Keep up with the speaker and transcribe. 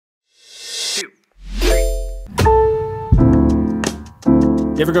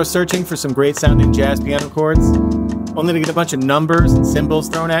You ever go searching for some great sounding jazz piano chords, only to get a bunch of numbers and symbols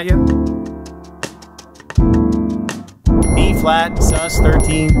thrown at you? B flat, sus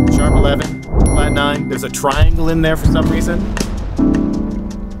 13, sharp 11, flat 9. There's a triangle in there for some reason.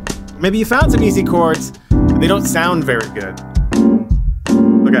 Maybe you found some easy chords, but they don't sound very good.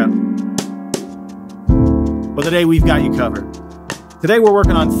 Look out. Well, today we've got you covered. Today we're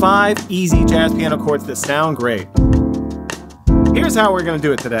working on 5 easy jazz piano chords that sound great. Here's how we're going to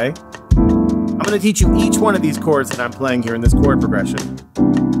do it today. I'm going to teach you each one of these chords that I'm playing here in this chord progression.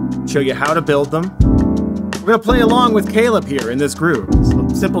 Show you how to build them. We're going to play along with Caleb here in this groove. It's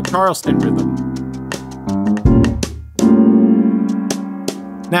a simple Charleston rhythm.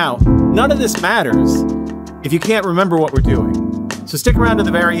 Now, none of this matters if you can't remember what we're doing. So stick around to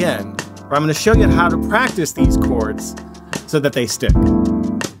the very end, where I'm going to show you how to practice these chords so that they stick.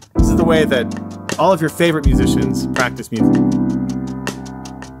 This is the way that all of your favorite musicians practice music.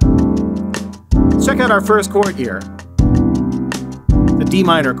 Let's check out our first chord here. The D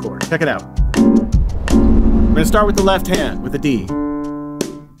minor chord. Check it out. We're going to start with the left hand, with a D.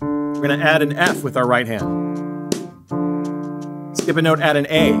 We're going to add an F with our right hand. Skip a note, add an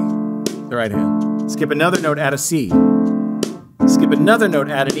A, the right hand. Skip another note, add a C. Skip another note,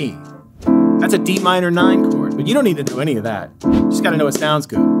 add an E. That's a D minor 9 chord, but you don't need to know any of that. You just gotta know it sounds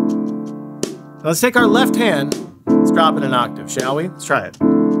good. Now let's take our left hand, let's drop it an octave, shall we? Let's try it.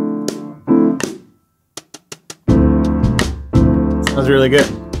 Sounds really good.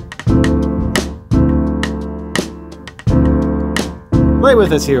 Play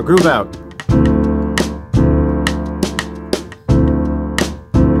with us here, groove out.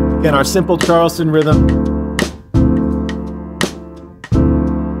 Again, our simple Charleston rhythm.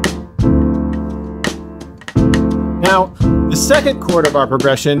 Now, the second chord of our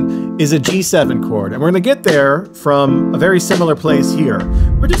progression is a G7 chord, and we're going to get there from a very similar place here.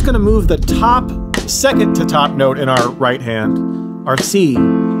 We're just going to move the second to top note in our right hand, our C,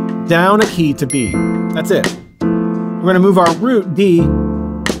 down a key to B. That's it. We're going to move our root D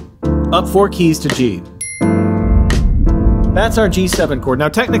up 4 keys to G. That's our G7 chord. Now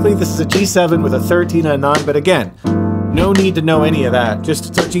technically this is a G7 with a 13 and a 9, but again, no need to know any of that, just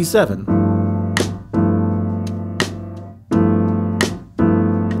it's our G7.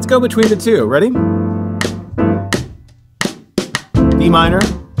 Let's go between the two, ready? D minor,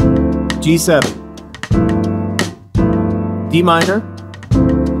 G7. D minor,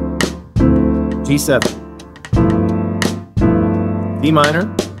 G7. D minor,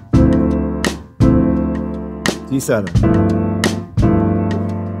 G7.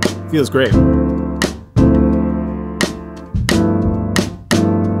 Feels great.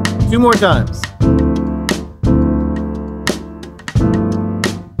 2 more times.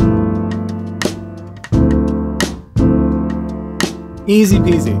 Easy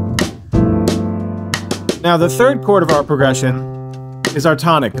peasy. Now the third chord of our progression is our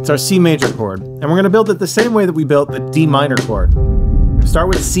tonic. It's our C major chord. And we're going to build it the same way that we built the D minor chord. We'll start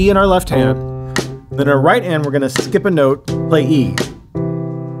with C in our left hand. Then in our right hand, we're going to skip a note, play E.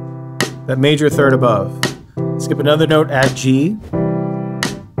 That major third above. Skip another note, add G.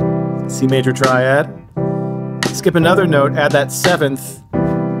 C major triad. Skip another note, add that 7th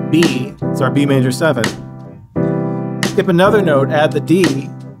B. It's our B major 7. Skip another note, add the D.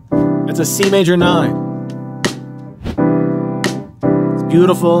 It's a C major 9. It's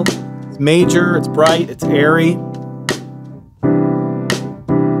beautiful. It's major. It's bright. It's airy.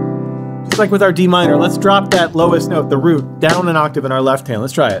 Just like with our D minor, let's drop that lowest note, the root, down an octave in our left hand.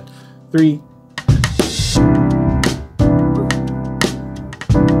 Let's try it. 3.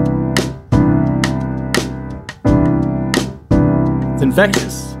 It's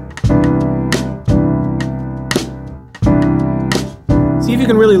infectious. See if you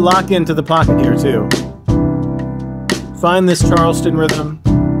can really lock into the pocket here too. Find this Charleston rhythm.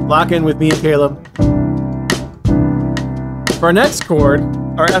 Lock in with me and Caleb. For our next chord,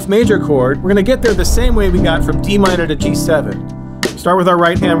 our F major chord, we're going to get there the same way we got from D minor to G7. Start with our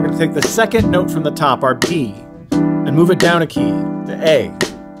right hand, we're going to take the second note from the top, our B, and move it down a key to A.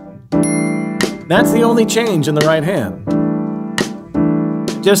 That's the only change in the right hand.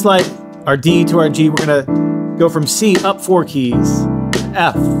 Just like our D to our G, we're going to go from C up 4 keys to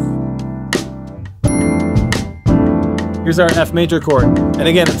F. Here's our F major chord. And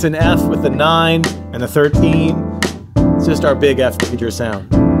again, it's an F with a 9 and a 13. It's just our big F major sound.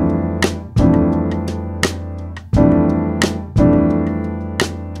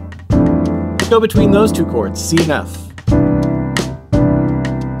 Go between those 2 chords, C and F.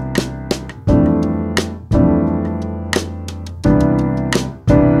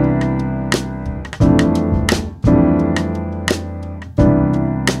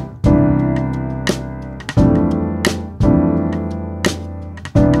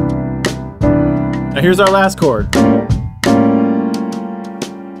 Now here's our last chord.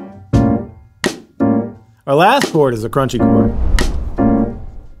 Our last chord is a crunchy chord.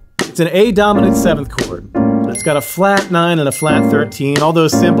 It's an A dominant 7th chord. It's got a flat 9 and a flat 13, all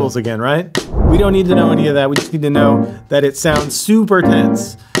those symbols again, right? We don't need to know any of that. We just need to know that it sounds super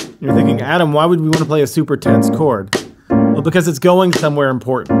tense. You're thinking, Adam, why would we want to play a super tense chord? Well, because it's going somewhere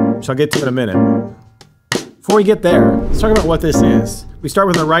important, which I'll get to in a minute. Before we get there, let's talk about what this is. We start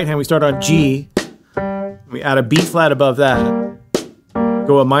with our right hand, we start on G, we add a B flat above that,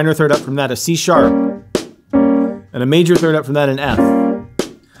 go a minor third up from that, a C sharp, and a major third up from that, an F.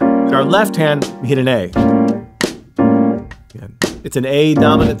 In our left hand, we hit an A. It's an A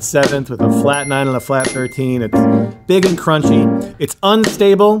dominant 7th with a flat 9 and a flat 13. It's big and crunchy. It's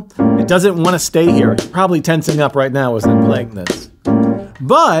unstable. It doesn't want to stay here. It's probably tensing up right now as I'm playing this.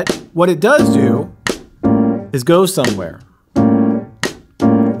 But what it does do is go somewhere.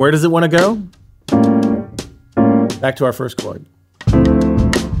 Where does it want to go? Back to our first chord.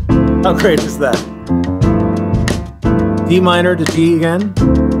 How great is that? D minor to G again.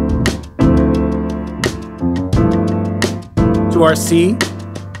 To our C.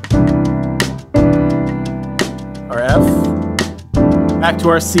 Our F. Back to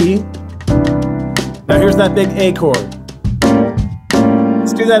our C. Now here's that big A chord.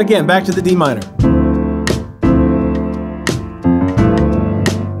 Let's do that again. Back to the D minor.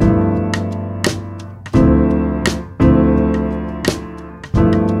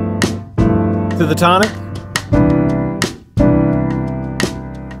 To the tonic.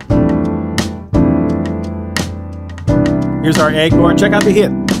 Here's our A chord. Check out the hit.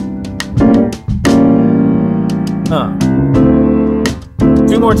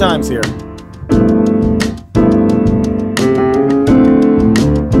 Two more times here.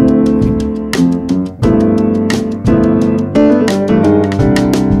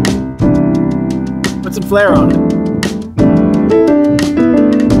 Put some flair on it.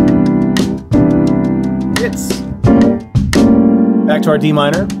 Hits. Back to our D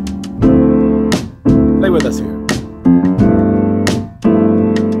minor. Play with us here.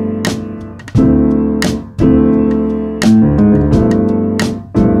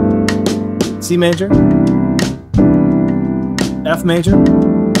 C major, F major,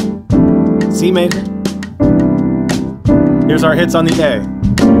 C major. Here's our hits on the A.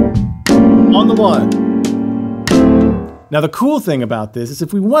 On the 1. Now the cool thing about this is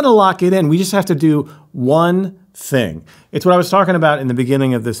if we want to lock it in, we just have to do one thing. It's what I was talking about in the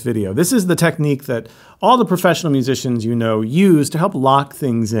beginning of this video. This is the technique that all the professional musicians you know use to help lock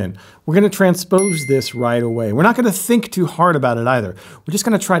things in. We're going to transpose this right away. We're not going to think too hard about it either. We're just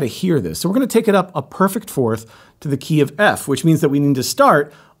going to try to hear this. So we're going to take it up a perfect fourth to the key of F, which means that we need to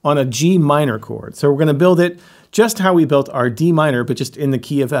start on a G minor chord. So we're going to build it just how we built our D minor, but just in the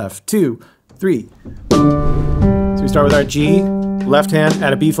key of F. 2, 3. So we start with our G, left hand,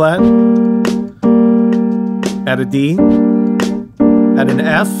 add a B flat, add a D, add an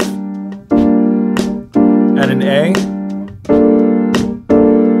F, add an A,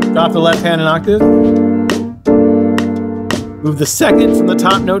 drop the left hand an octave, move the second from the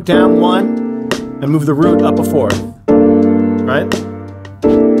top note down 1, and move the root up a fourth, right?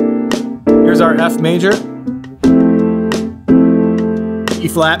 Here's our F major, E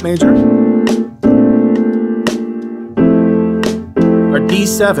flat major, our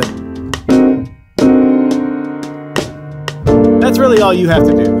D7. That's really all you have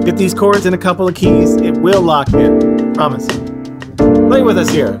to do. Get these chords in a couple of keys. It will lock in. Promise. Play with us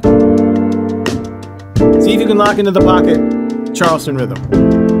here. See if you can lock into the pocket Charleston rhythm.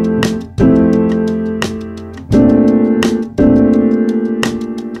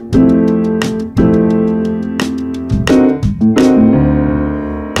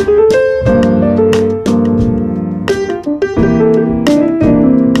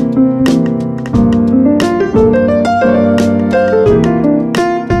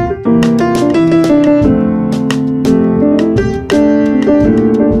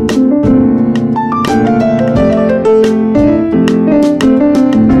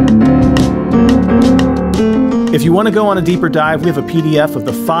 If you want to go on a deeper dive, we have a PDF of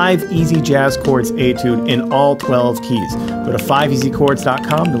the 5 easy jazz chords etude in all 12 keys. Go to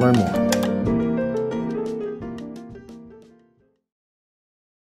 5easychords.com to learn more.